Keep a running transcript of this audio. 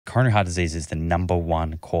Coronary heart disease is the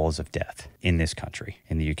 #1 cause of death in this country,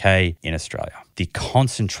 in the UK, in Australia. The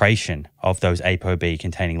concentration of those ApoB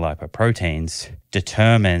containing lipoproteins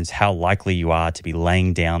determines how likely you are to be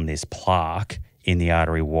laying down this plaque in the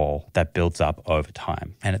artery wall that builds up over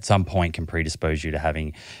time, and at some point can predispose you to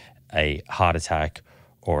having a heart attack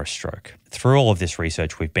or a stroke. Through all of this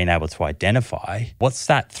research, we've been able to identify what's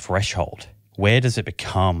that threshold. Where does it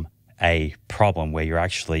become a problem where you're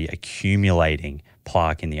actually accumulating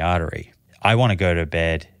plaque in the artery? I want to go to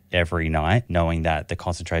bed every night knowing that the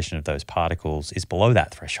concentration of those particles is below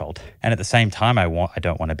that threshold. And at the same time, I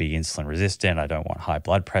don't want to be insulin resistant. I don't want high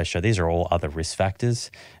blood pressure. These are all other risk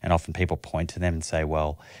factors. And often people point to them and say,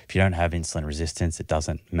 well, if you don't have insulin resistance, it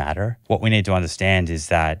doesn't matter. What we need to understand is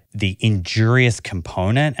that the injurious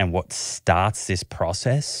component and what starts this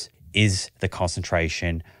process is the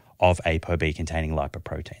concentration of ApoB containing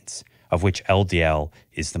lipoproteins, of which LDL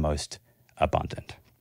is the most abundant.